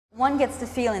One gets the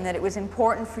feeling that it was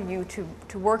important for you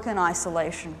to work in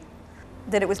isolation,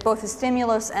 that it was both a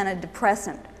stimulus and a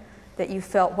depressant, that you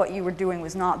felt what you were doing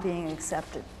was not being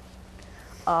accepted,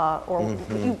 or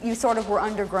you sort of were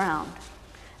underground.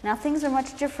 Now things are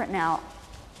much different now,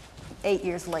 8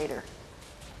 years later.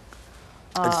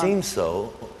 It seems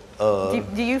so.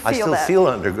 Do you feel I still that? feel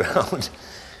underground.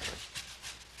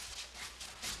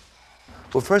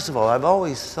 Well, first of all, I've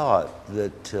always thought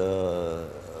that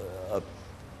a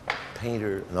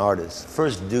painter, an artist's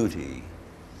first duty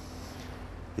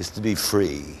is to be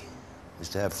free, is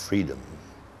to have freedom.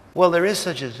 Well, there is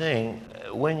such a thing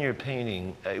when you're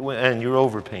painting, and you're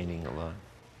overpainting a lot,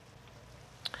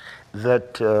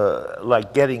 that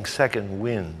like getting second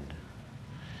wind,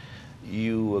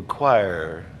 you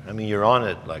acquire, I mean, you're on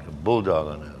it like a bulldog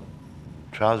on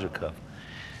a trouser cuff.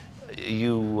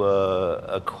 You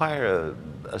acquire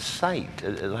a sight,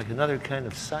 like another kind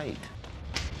of sight.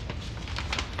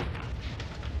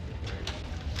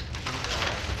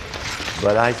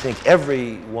 But I think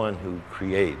everyone who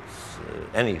creates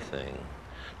anything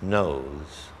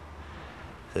knows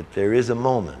that there is a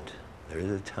moment, there is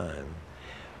a time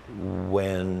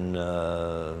when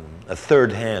a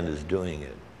third hand is doing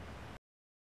it.